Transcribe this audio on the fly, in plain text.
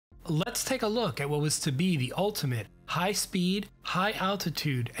Let's take a look at what was to be the ultimate high speed, high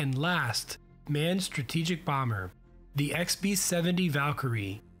altitude, and last manned strategic bomber, the XB-70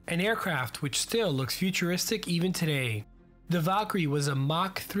 Valkyrie, an aircraft which still looks futuristic even today. The Valkyrie was a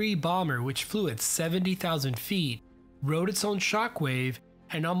Mach 3 bomber which flew at 70,000 feet, rode its own shockwave,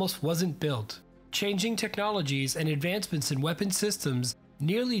 and almost wasn't built. Changing technologies and advancements in weapon systems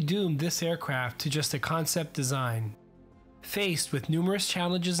nearly doomed this aircraft to just a concept design. Faced with numerous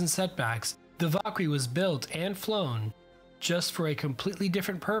challenges and setbacks, the Valkyrie was built and flown just for a completely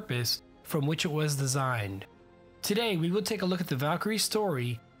different purpose from which it was designed. Today we will take a look at the Valkyrie's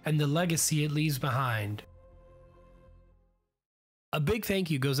story and the legacy it leaves behind. A big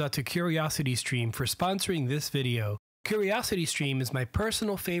thank you goes out to CuriosityStream for sponsoring this video. CuriosityStream is my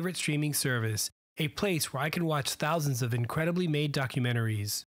personal favorite streaming service, a place where I can watch thousands of incredibly made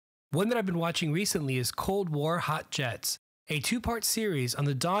documentaries. One that I've been watching recently is Cold War Hot Jets, a two-part series on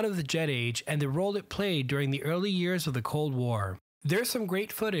the dawn of the jet age and the role it played during the early years of the Cold War. There's some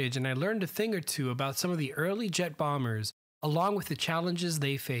great footage, and I learned a thing or two about some of the early jet bombers, along with the challenges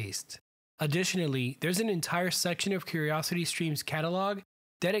they faced. Additionally, there's an entire section of CuriosityStream's catalog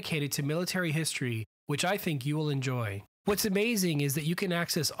dedicated to military history, which I think you will enjoy. What's amazing is that you can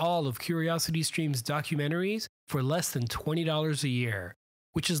access all of CuriosityStream's documentaries for less than $20 a year,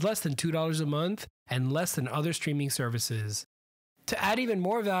 which is less than $2 a month and less than other streaming services. To add even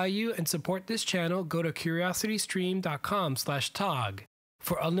more value and support this channel, go to curiositystream.com/tog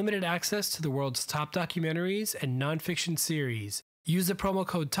for unlimited access to the world's top documentaries and nonfiction series. Use the promo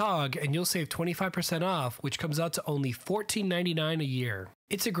code TOG and you'll save 25% off, which comes out to only $14.99 a year.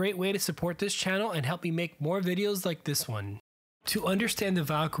 It's a great way to support this channel and help me make more videos like this one. To understand the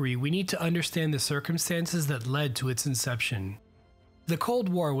Valkyrie, we need to understand the circumstances that led to its inception. The Cold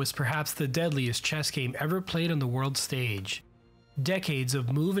War was perhaps the deadliest chess game ever played on the world stage. Decades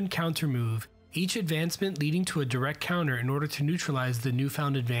of move and counter-move, each advancement leading to a direct counter in order to neutralize the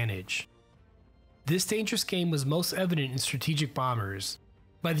newfound advantage. This dangerous game was most evident in strategic bombers.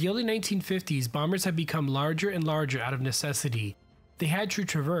 By the early 1950s, bombers had become larger and larger out of necessity. They had to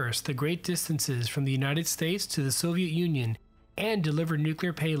traverse the great distances from the United States to the Soviet Union and deliver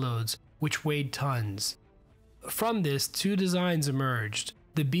nuclear payloads, which weighed tons. From this, two designs emerged: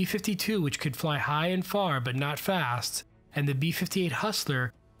 the B-52, which could fly high and far but not fast, and the B-58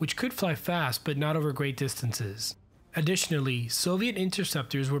 Hustler, which could fly fast but not over great distances. Additionally, Soviet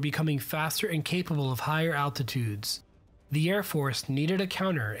interceptors were becoming faster and capable of higher altitudes. The Air Force needed a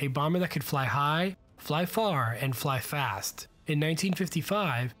counter, a bomber that could fly high, fly far, and fly fast. In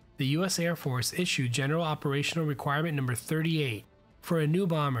 1955, the US Air Force issued General Operational Requirement No. 38 for a new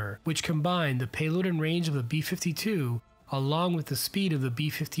bomber, which combined the payload and range of the B-52 along with the speed of the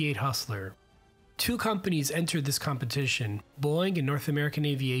B-58 Hustler. Two companies entered this competition, Boeing and North American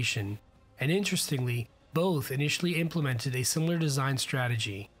Aviation, and interestingly, both initially implemented a similar design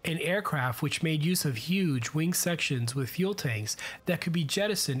strategy, an aircraft which made use of huge wing sections with fuel tanks that could be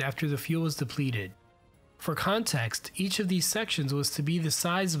jettisoned after the fuel was depleted. For context, each of these sections was to be the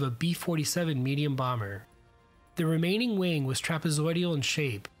size of a B-47 medium bomber. The remaining wing was trapezoidal in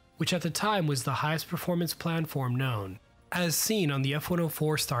shape, which at the time was the highest performance planform known, as seen on the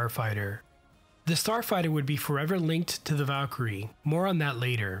F-104 Starfighter. The Starfighter would be forever linked to the Valkyrie, more on that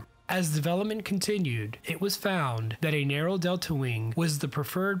later. As development continued, it was found that a narrow delta wing was the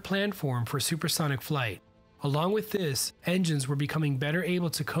preferred planform for supersonic flight. Along with this, engines were becoming better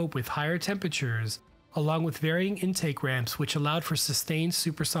able to cope with higher temperatures, along with varying intake ramps which allowed for sustained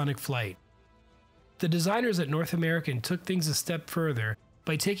supersonic flight. The designers at North American took things a step further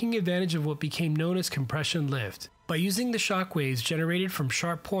by taking advantage of what became known as compression lift. By using the shock waves generated from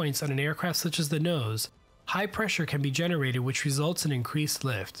sharp points on an aircraft such as the nose, high pressure can be generated which results in increased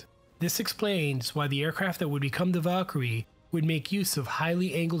lift. This explains why the aircraft that would become the Valkyrie would make use of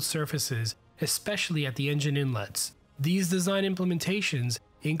highly angled surfaces, especially at the engine inlets. These design implementations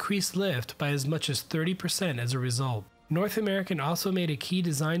increased lift by as much as 30% as a result. North American also made a key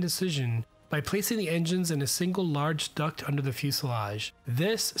design decision by placing the engines in a single large duct under the fuselage.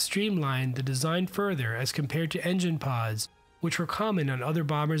 This streamlined the design further as compared to engine pods, which were common on other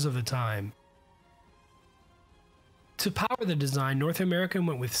bombers of the time. To power the design, North American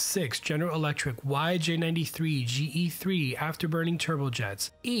went with 6 General Electric YJ93 GE3 afterburning turbojets,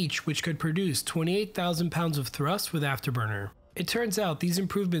 each which could produce 28,000 pounds of thrust with afterburner. It turns out these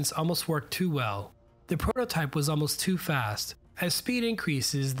improvements almost worked too well. The prototype was almost too fast. As speed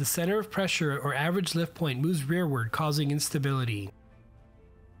increases, the center of pressure or average lift point moves rearward, causing instability.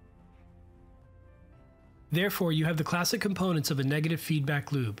 Therefore, you have the classic components of a negative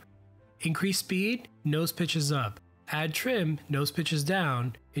feedback loop. Increase speed, nose pitches up. Add trim, nose pitches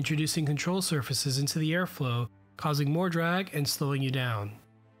down. introducing control surfaces into the airflow, causing more drag and slowing you down.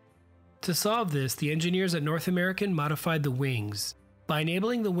 To solve this, the engineers at North American modified the wings. By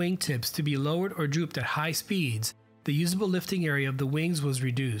enabling the wingtips to be lowered or drooped at high speeds, the usable lifting area of the wings was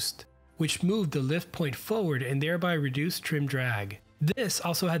reduced, which moved the lift point forward and thereby reduced trim drag. This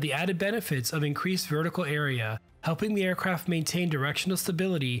also had the added benefits of increased vertical area, helping the aircraft maintain directional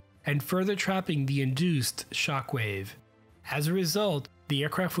stability and further trapping the induced shockwave. As a result, the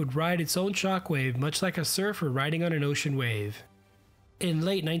aircraft would ride its own shockwave much like a surfer riding on an ocean wave. In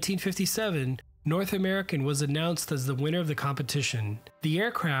late 1957, North American was announced as the winner of the competition. The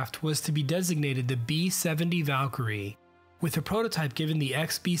aircraft was to be designated the XB-70 Valkyrie, with the prototype given the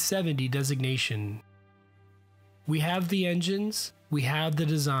XB-70 designation. We have the engines, we have the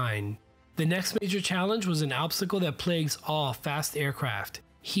design. The next major challenge was an obstacle that plagues all fast aircraft: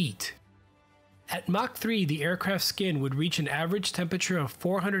 heat. At Mach 3, the aircraft's skin would reach an average temperature of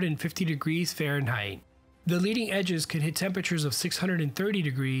 450 degrees Fahrenheit. The leading edges could hit temperatures of 630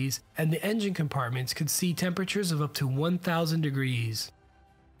 degrees, and the engine compartments could see temperatures of up to 1,000 degrees.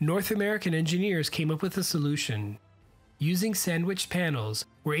 North American engineers came up with a solution. Using sandwiched panels,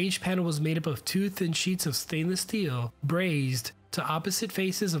 where each panel was made up of two thin sheets of stainless steel, brazed to opposite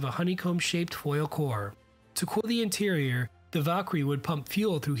faces of a honeycomb-shaped foil core. To cool the interior, the Valkyrie would pump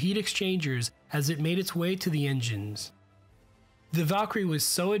fuel through heat exchangers as it made its way to the engines. The Valkyrie was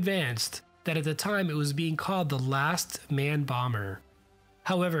so advanced that at the time it was being called the last manned bomber.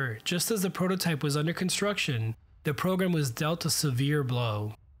 However, just as the prototype was under construction, the program was dealt a severe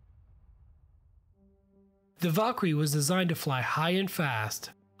blow. The Valkyrie was designed to fly high and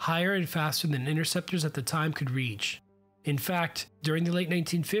fast, higher and faster than interceptors at the time could reach. In fact, during the late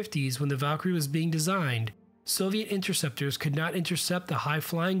 1950s, when the Valkyrie was being designed, Soviet interceptors could not intercept the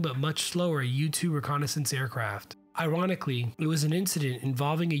high-flying but much slower U-2 reconnaissance aircraft. Ironically, it was an incident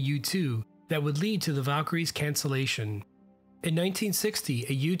involving a U-2 that would lead to the Valkyrie's cancellation. In 1960,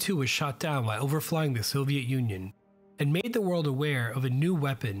 a U-2 was shot down while overflying the Soviet Union, and made the world aware of a new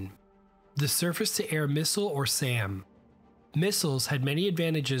weapon, the surface-to-air missile, or SAM. Missiles had many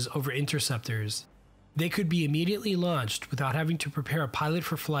advantages over interceptors. They could be immediately launched without having to prepare a pilot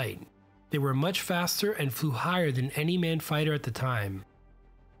for flight. They were much faster and flew higher than any manned fighter at the time.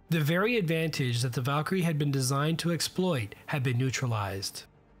 The very advantage that the Valkyrie had been designed to exploit had been neutralized.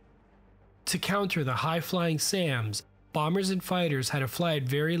 To counter the high-flying SAMs, bombers and fighters had to fly at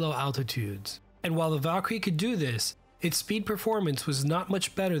very low altitudes. And while the Valkyrie could do this, its speed performance was not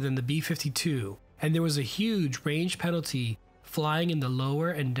much better than the B-52, and there was a huge range penalty flying in the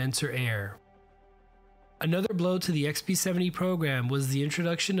lower and denser air. Another blow to the XB-70 program was the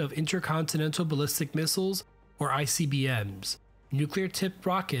introduction of intercontinental ballistic missiles, or ICBMs, nuclear-tipped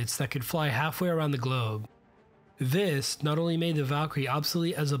rockets that could fly halfway around the globe. This not only made the Valkyrie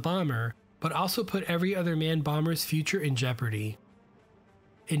obsolete as a bomber, but also put every other manned bomber's future in jeopardy.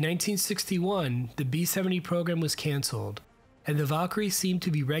 In 1961, the B-70 program was cancelled, and the Valkyrie seemed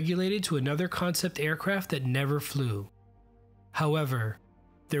to be regulated to another concept aircraft that never flew. However,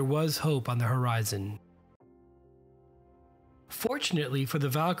 there was hope on the horizon. Fortunately for the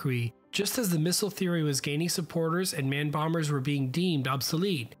Valkyrie, just as the missile theory was gaining supporters and manned bombers were being deemed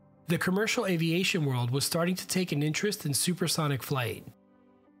obsolete, the commercial aviation world was starting to take an interest in supersonic flight.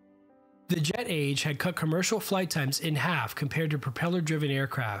 The jet age had cut commercial flight times in half compared to propeller-driven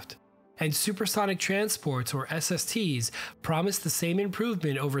aircraft, and supersonic transports, or SSTs, promised the same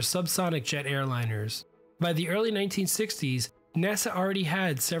improvement over subsonic jet airliners. By the early 1960s, NASA already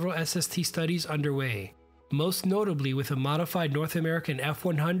had several SST studies underway, most notably with a modified North American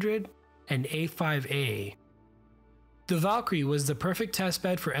F-100 and A-5A. The Valkyrie was the perfect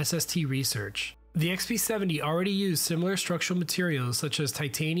testbed for SST research. The XB-70 already used similar structural materials such as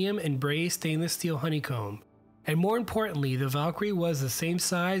titanium and brazed stainless steel honeycomb, and more importantly, the Valkyrie was the same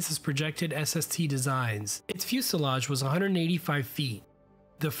size as projected SST designs. Its fuselage was 185 feet.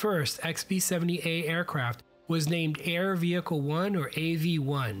 The first XB-70A aircraft was named Air Vehicle 1, or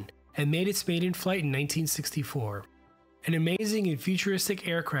AV-1, and made its maiden flight in 1964. An amazing and futuristic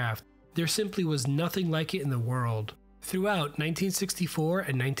aircraft, there simply was nothing like it in the world. Throughout 1964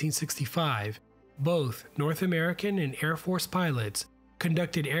 and 1965, both North American and Air Force pilots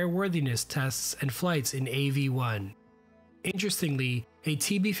conducted airworthiness tests and flights in AV-1. Interestingly, a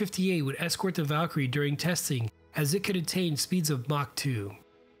TB-58 would escort the Valkyrie during testing as it could attain speeds of Mach 2.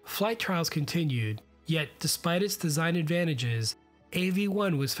 Flight trials continued, yet despite its design advantages,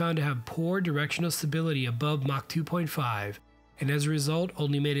 AV-1 was found to have poor directional stability above Mach 2.5, and as a result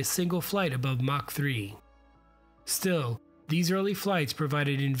only made a single flight above Mach 3. Still, these early flights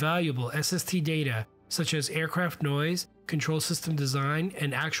provided invaluable SST data such as aircraft noise, control system design,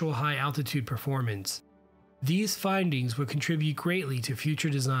 and actual high altitude performance. These findings would contribute greatly to future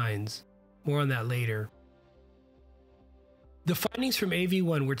designs. More on that later. The findings from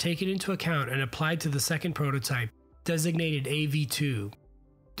AV1 were taken into account and applied to the second prototype, designated AV2.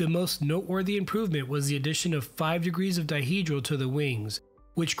 The most noteworthy improvement was the addition of 5 degrees of dihedral to the wings,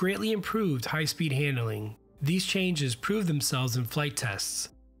 which greatly improved high-speed handling. These changes proved themselves in flight tests,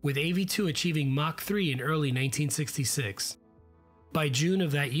 with AV2 achieving Mach 3 in early 1966. By June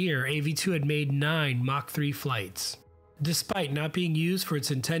of that year, AV2 had made 9 Mach 3 flights. Despite not being used for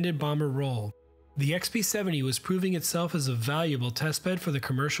its intended bomber role, the XB-70 was proving itself as a valuable testbed for the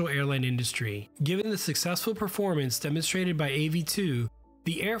commercial airline industry. Given the successful performance demonstrated by AV2,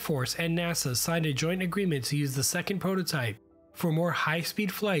 the Air Force and NASA signed a joint agreement to use the second prototype for more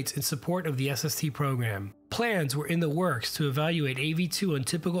high-speed flights in support of the SST program. Plans were in the works to evaluate AV2 on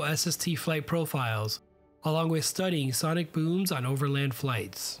typical SST flight profiles, along with studying sonic booms on overland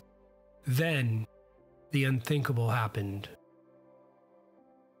flights. Then, the unthinkable happened.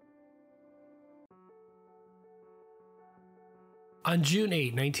 On June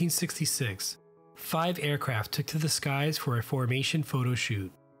 8, 1966, 5 aircraft took to the skies for a formation photo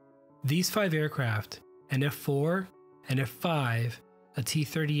shoot. These 5 aircraft, an F-4, an F-5, a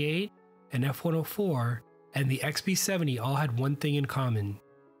T-38, an F-104, and the XB-70 all had one thing in common.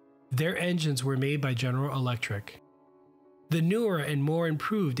 Their engines were made by General Electric. The newer and more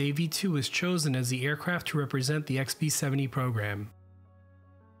improved AV2 was chosen as the aircraft to represent the XB-70 program.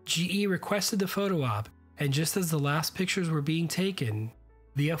 GE requested the photo op, and just as the last pictures were being taken,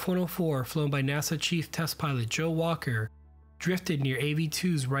 the F-104, flown by NASA Chief Test Pilot Joe Walker, drifted near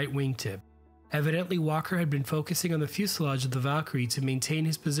AV2's right wingtip. Evidently, Walker had been focusing on the fuselage of the Valkyrie to maintain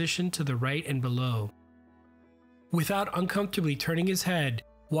his position to the right and below. Without uncomfortably turning his head,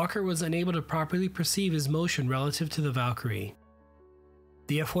 Walker was unable to properly perceive his motion relative to the Valkyrie.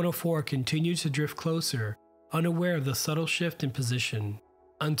 The F-104 continued to drift closer, unaware of the subtle shift in position,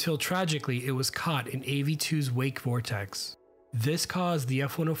 until tragically it was caught in AV2's wake vortex. This caused the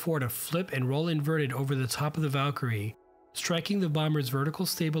F-104 to flip and roll inverted over the top of the Valkyrie, striking the bomber's vertical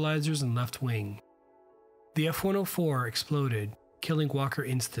stabilizers and left wing. The F-104 exploded, killing Walker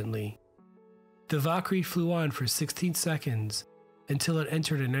instantly. The Valkyrie flew on for 16 seconds until it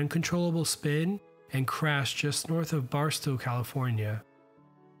entered an uncontrollable spin and crashed just north of Barstow, California.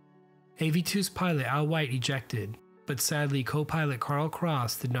 AV2's pilot Al White ejected, but sadly co-pilot Carl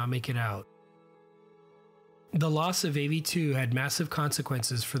Cross did not make it out. The loss of AV2 had massive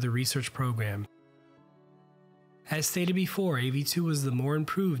consequences for the research program. As stated before, AV2 was the more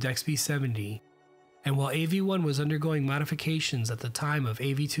improved XB-70, and while AV1 was undergoing modifications at the time of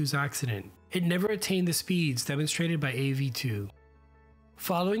AV2's accident, it never attained the speeds demonstrated by AV2.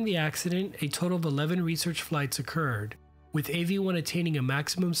 Following the accident, a total of 11 research flights occurred, with AV1 attaining a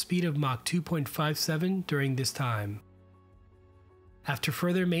maximum speed of Mach 2.57 during this time. After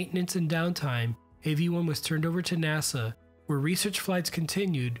further maintenance and downtime, AV1 was turned over to NASA, where research flights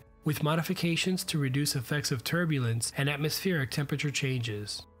continued with modifications to reduce effects of turbulence and atmospheric temperature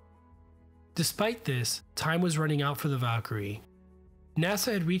changes. Despite this, time was running out for the Valkyrie.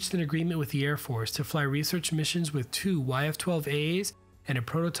 NASA had reached an agreement with the Air Force to fly research missions with 2 YF-12As and a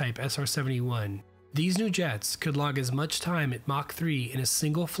prototype SR-71. These new jets could log as much time at Mach 3 in a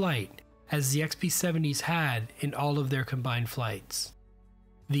single flight as the XB-70s had in all of their combined flights.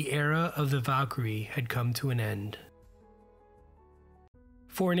 The era of the Valkyrie had come to an end.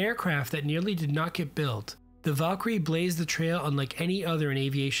 For an aircraft that nearly did not get built, the Valkyrie blazed the trail unlike any other in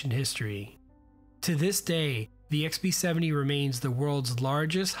aviation history. To this day, the XB-70 remains the world's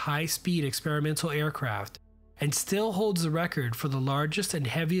largest high-speed experimental aircraft and still holds the record for the largest and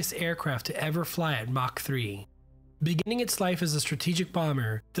heaviest aircraft to ever fly at Mach 3. Beginning its life as a strategic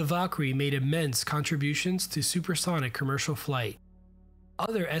bomber, the Valkyrie made immense contributions to supersonic commercial flight.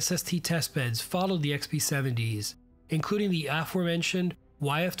 Other SST testbeds followed the XB-70s, including the aforementioned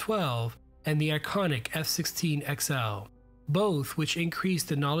YF-12 and the iconic F-16XL, both which increased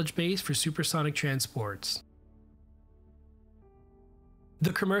the knowledge base for supersonic transports.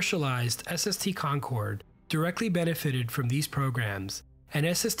 The commercialized SST Concorde directly benefited from these programs,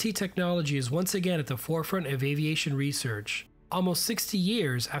 and SST technology is once again at the forefront of aviation research, almost 60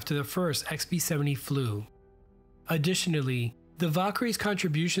 years after the first XB-70 flew. Additionally, the Valkyrie's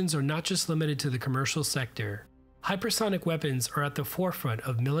contributions are not just limited to the commercial sector. Hypersonic weapons are at the forefront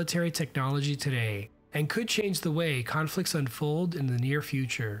of military technology today and could change the way conflicts unfold in the near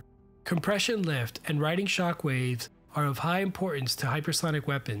future. Compression lift and riding shock waves are of high importance to hypersonic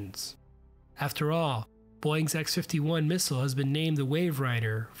weapons. After all, Boeing's X-51 missile has been named the Wave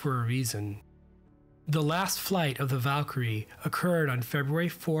Rider for a reason. The last flight of the Valkyrie occurred on February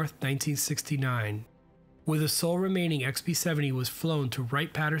 4, 1969, where the sole remaining XB-70 was flown to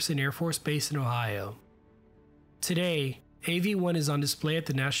Wright-Patterson Air Force Base in Ohio. Today, AV-1 is on display at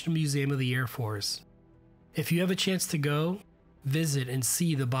the National Museum of the Air Force. If you have a chance to go, visit and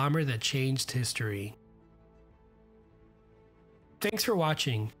see the bomber that changed history. Thanks for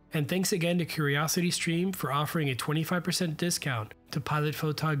watching, and thanks again to CuriosityStream for offering a 25% discount to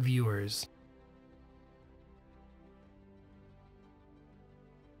PilotPhotog viewers.